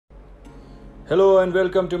Hello and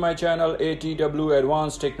welcome to my channel ATW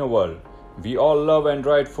Advanced Techno World. We all love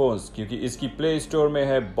Android phones क्योंकि इसकी play store में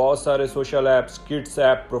है बहुत सारे social apps, kids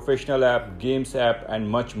app, professional app, games app and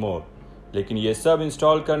much more. लेकिन ये सब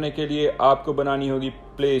install करने के लिए आपको बनानी होगी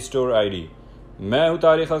प्ले स्टोर आईडी। मैं हूँ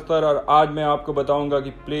तारिक अख्तर और आज मैं आपको बताऊंगा कि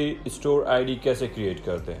प्ले स्टोर आईडी कैसे क्रिएट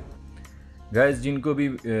करते हैं। गाइस, जिनको भी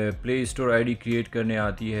प्ले स्टोर आईडी क्रिएट करने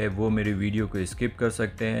आती है वो मेरे वीडियो को स्किप कर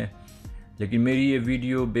सकते हैं, लेकिन मेरी ये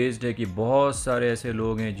वीडियो बेस्ड है कि बहुत सारे ऐसे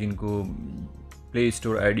लोग हैं जिनको प्ले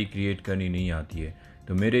स्टोर आईडी क्रिएट करनी नहीं आती है।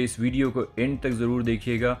 तो मेरे इस वीडियो को एंड तक ज़रूर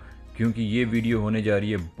देखिएगा क्योंकि ये वीडियो होने जा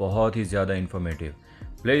रही है बहुत ही ज़्यादा इन्फॉर्मेटिव।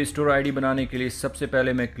 प्ले स्टोर आईडी बनाने के लिए सबसे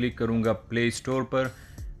पहले मैं क्लिक करूँगा प्ले स्टोर पर।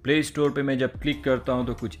 प्ले स्टोर पे मैं जब क्लिक करता हूँ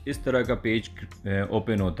तो कुछ इस तरह का पेज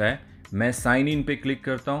ओपन होता है। मैं साइन इन पे क्लिक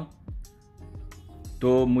करता हूँ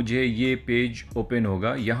तो मुझे ये पेज ओपन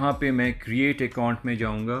होगा। यहाँ पे मैं क्रिएट अकाउंट में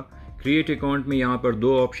जाऊँगा। क्रिएट अकाउंट में यहाँ पर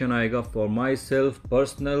दो ऑप्शन आएगा, फॉर माई सेल्फ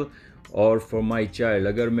पर्सनल और फॉर माई चाइल्ड।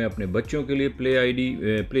 अगर मैं अपने बच्चों के लिए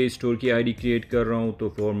प्ले स्टोर की आईडी क्रिएट कर रहा हूँ तो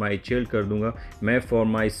फॉर माई चाइल्ड कर दूँगा। मैं फॉर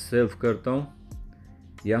माई सेल्फ करता हूँ।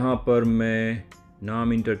 यहाँ पर मैं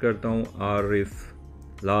नाम इंटर करता हूँ Arif,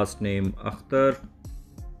 last name Akhtar.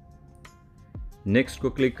 Next को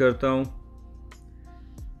क्लिक करता हूँ।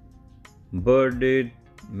 बर्थडे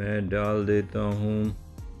मैं डाल देता हूँ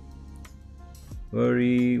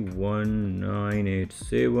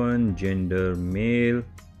 1987, जेंडर मेल।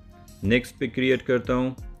 नेक्स्ट पे क्रिएट करता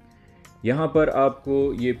हूँ। यहाँ पर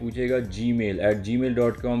आपको ये पूछेगा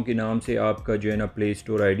gmail@gmail.com के नाम से आपका जो है ना प्ले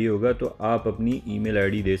स्टोर आईडी होगा, तो आप अपनी ईमेल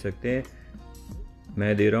आईडी दे सकते हैं।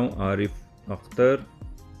 मैं दे रहा हूँ आरिफ अख्तर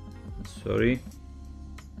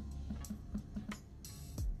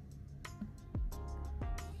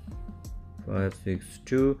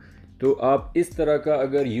 562। तो आप इस तरह का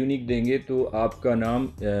अगर यूनिक देंगे तो आपका नाम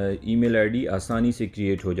ईमेल आईडी आसानी से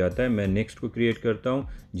क्रिएट हो जाता है। मैं नेक्स्ट को क्रिएट करता हूँ।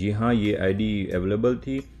 जी हाँ, ये आईडी अवेलेबल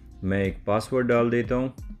थी। मैं एक पासवर्ड डाल देता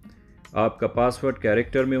हूँ। आपका पासवर्ड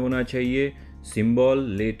कैरेक्टर में होना चाहिए, सिंबल,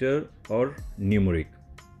 लेटर और न्यूमेरिक।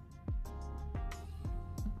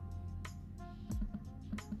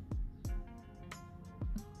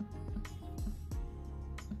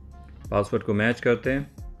 पासवर्ड को मैच करते हैं।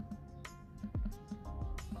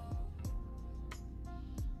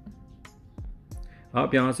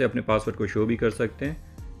 आप यहाँ से अपने पासवर्ड को शो भी कर सकते हैं।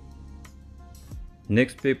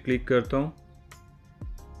 नेक्स्ट पे क्लिक करता हूँ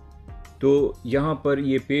तो यहाँ पर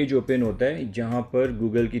ये पेज ओपन होता है जहाँ पर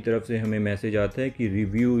गूगल की तरफ से हमें मैसेज आता है कि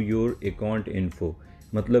रिव्यू योर अकाउंट इन्फो,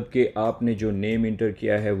 मतलब कि आपने जो नेम इंटर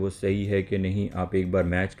किया है वो सही है कि नहीं, आप एक बार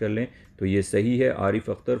मैच कर लें। तो ये सही है, आरिफ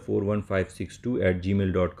अख्तर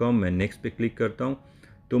 41562@gmail.com। मैं नेक्स्ट पे क्लिक करता हूँ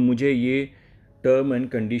तो मुझे ये टर्म एंड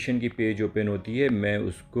कंडीशन की पेज ओपन होती है। मैं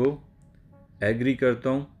उसको एग्री करता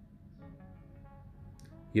हूँ।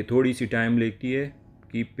 ये थोड़ी सी टाइम लेती है,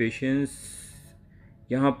 कीप पेशेंस।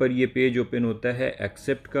 यहाँ पर ये पेज ओपन होता है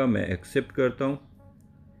एक्सेप्ट का, मैं एक्सेप्ट करता हूँ।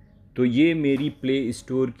 तो ये मेरी प्ले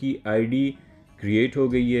स्टोर की आईडी क्रिएट हो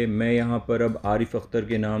गई है। मैं यहाँ पर अब आरिफ अख्तर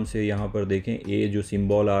के नाम से, यहाँ पर देखें ये जो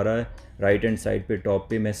सिंबल आ रहा है राइट हैंड साइड पे टॉप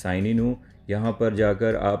पे, मैं साइन इन हूँ। यहाँ पर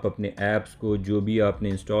जाकर आप अपने ऐप्स को जो भी आपने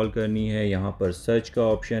इंस्टॉल करनी है, यहाँ पर सर्च का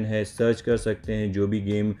ऑप्शन है, सर्च कर सकते हैं। जो भी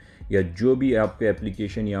गेम या जो भी आपको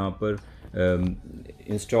एप्लीकेशन यहाँ पर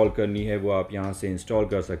इंस्टॉल करनी है वो आप यहाँ से इंस्टॉल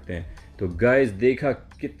कर सकते हैं। तो गाइस, देखा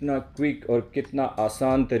कितना क्विक और कितना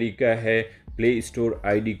आसान तरीका है प्ले स्टोर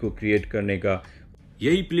आईडी को क्रिएट करने का।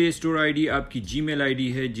 यही प्ले स्टोर आईडी आपकी जीमेल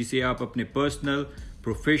आईडी है जिसे आप अपने पर्सनल,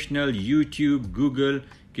 प्रोफेशनल, यूट्यूब, गूगल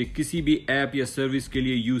के किसी भी ऐप या सर्विस के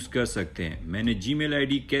लिए यूज़ कर सकते हैं। मैंने जीमेल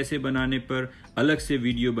आईडी कैसे बनाने पर अलग से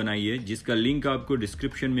वीडियो बनाई है जिसका लिंक आपको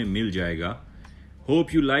डिस्क्रिप्शन में मिल जाएगा।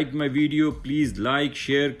 Hope you liked my video. Please like,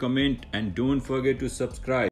 share, comment and don't forget to subscribe.